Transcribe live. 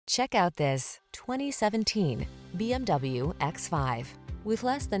Check out this 2017 BMW X5. With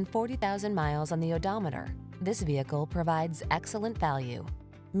less than 40,000 miles on the odometer, this vehicle provides excellent value.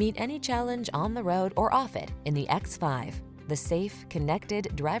 Meet any challenge on the road or off it in the X5, the safe,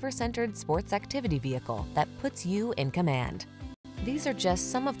 connected, driver-centered sports activity vehicle that puts you in command. These are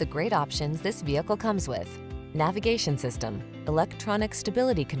just some of the great options this vehicle comes with: navigation system, electronic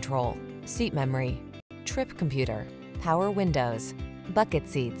stability control, seat memory, trip computer, power windows, bucket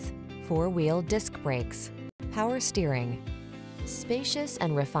seats, four-wheel disc brakes, power steering. Spacious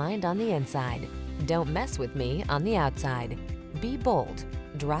and refined on the inside. Don't mess with me on the outside. Be bold.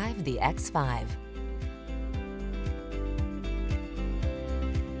 Drive the X5.